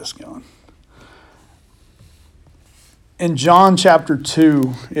this going. In John chapter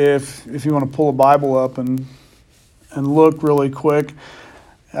 2, if you want to pull a Bible up and look really quick,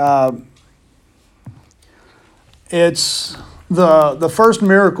 it's the first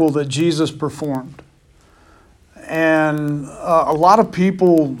miracle that Jesus performed. And a lot of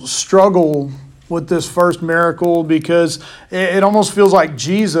people struggle with this first miracle because it almost feels like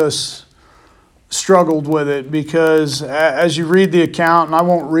Jesus struggled with it, because as you read the account, and I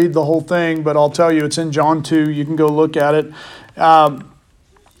won't read the whole thing, but I'll tell you it's in John 2. You can go look at it.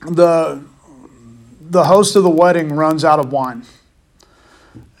 The host of the wedding runs out of wine.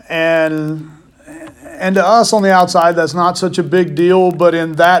 And to us on the outside, that's not such a big deal, but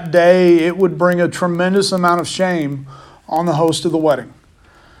in that day, it would bring a tremendous amount of shame on the host of the wedding.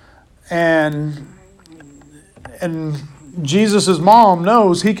 And Jesus' mom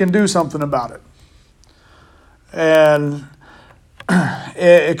knows he can do something about it. And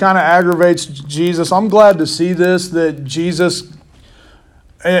it kind of aggravates Jesus. I'm glad to see this, that Jesus,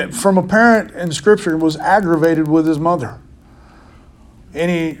 from a parent in Scripture, was aggravated with his mother.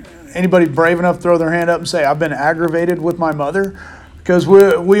 Anybody brave enough to throw their hand up and say, I've been aggravated with my mother? Because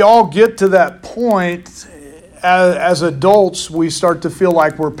we all get to that point. As adults, we start to feel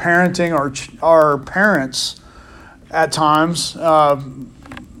like we're parenting our parents at times.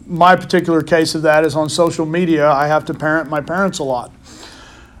 My particular case of that is on social media. I have to parent my parents a lot.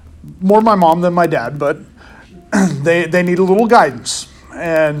 More my mom than my dad, but they need a little guidance.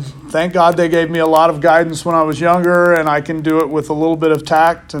 And thank God they gave me a lot of guidance when I was younger, and I can do it with a little bit of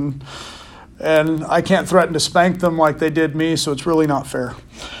tact, and I can't threaten to spank them like they did me, so it's really not fair.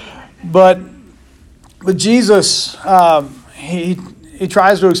 But Jesus, he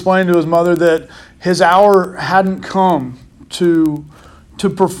tries to explain to his mother that his hour hadn't come to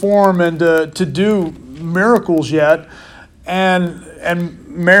perform and to do miracles yet. And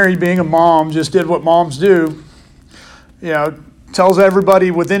Mary, being a mom, just did what moms do. Tells everybody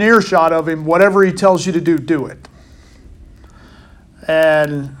within earshot of him, whatever he tells you to do, do it.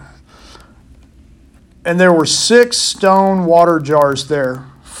 And there were 6 stone water jars there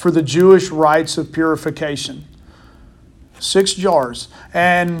for the Jewish rites of purification. 6 jars.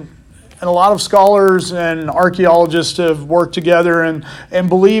 And a lot of scholars and archaeologists have worked together and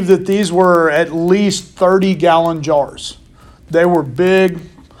believe that these were at least 30-gallon jars. They were big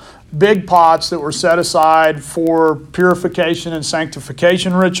pots that were set aside for purification and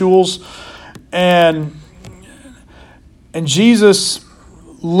sanctification rituals. And Jesus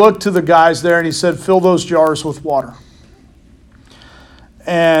looked to the guys there and he said, fill those jars with water.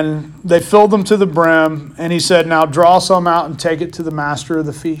 And they filled them to the brim, and he said, now draw some out and take it to the master of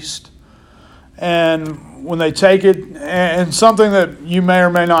the feast. And when they take it, and something that you may or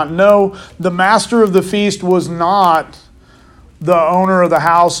may not know, the master of the feast was not the owner of the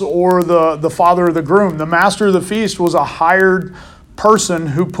house or the father of the groom. The master of the feast was a hired person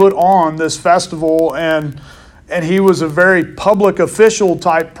who put on this festival, and he was a very public official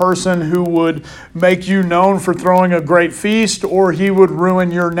type person who would make you known for throwing a great feast, or he would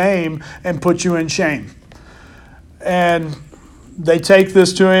ruin your name and put you in shame. And they take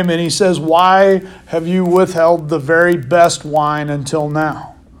this to him and he says, why have you withheld the very best wine until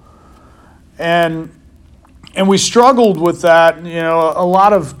now? And we struggled with that. A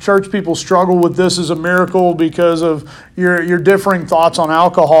lot of church people struggle with this as a miracle because of your differing thoughts on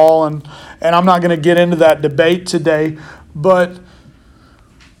alcohol, and I'm not going to get into that debate today. But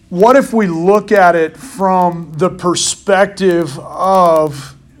what if we look at it from the perspective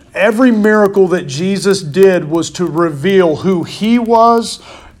of every miracle that Jesus did was to reveal who he was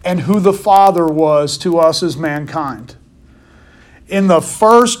and who the Father was to us as mankind? In the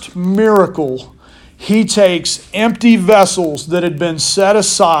first miracle, he takes empty vessels that had been set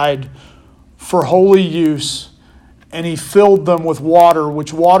aside for holy use, and he filled them with water,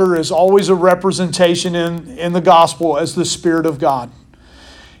 which water is always a representation in the gospel as the Spirit of God.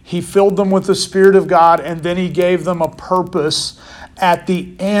 He filled them with the Spirit of God, and then he gave them a purpose at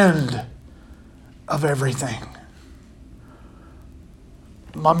the end of everything.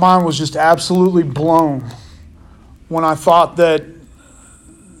 My mind was just absolutely blown when I thought that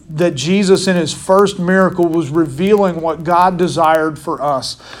Jesus in his first miracle was revealing what God desired for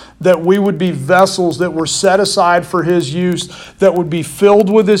us, that we would be vessels that were set aside for his use, that would be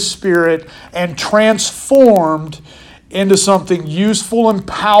filled with his Spirit and transformed into something useful and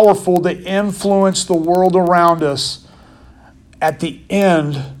powerful to influence the world around us at the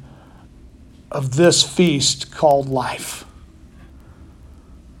end of this feast called life.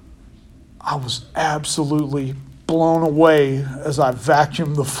 I was absolutely blown away as I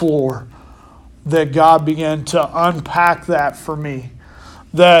vacuumed the floor that God began to unpack that for me.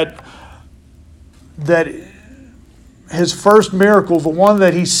 that his first miracle, the one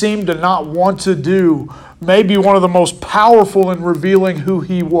that he seemed to not want to do, may be one of the most powerful in revealing who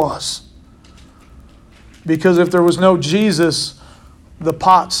he was. Because if there was no Jesus, the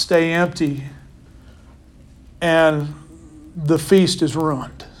pots stay empty and the feast is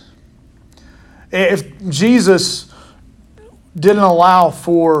ruined. If Jesus didn't allow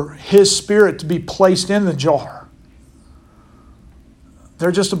for his Spirit to be placed in the jar,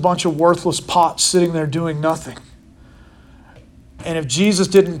 they're just a bunch of worthless pots sitting there doing nothing. And if Jesus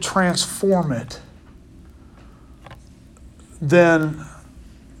didn't transform it, then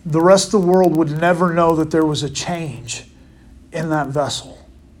the rest of the world would never know that there was a change in that vessel.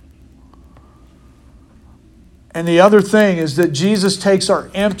 And the other thing is that Jesus takes our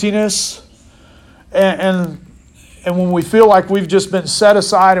emptiness and when we feel like we've just been set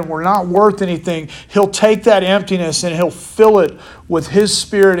aside and we're not worth anything, He'll take that emptiness and He'll fill it with His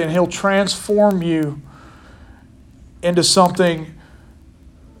Spirit and He'll transform you into something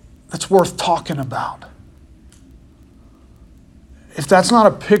that's worth talking about. If that's not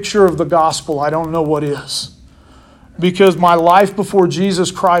a picture of the gospel, I don't know what is. Because my life before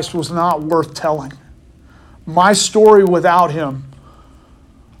Jesus Christ was not worth telling. My story without Him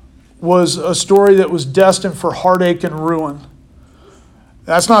was a story that was destined for heartache and ruin.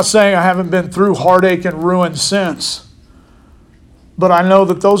 That's not saying I haven't been through heartache and ruin since. But I know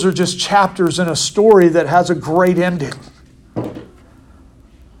that those are just chapters in a story that has a great ending.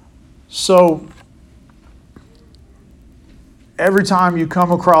 So, every time you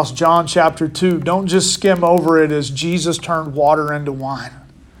come across John chapter 2, don't just skim over it as Jesus turned water into wine.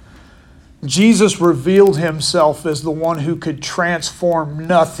 Jesus revealed Himself as the one who could transform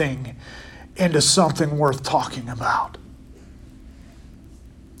nothing into something worth talking about.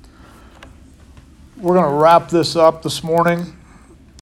 We're going to wrap this up this morning.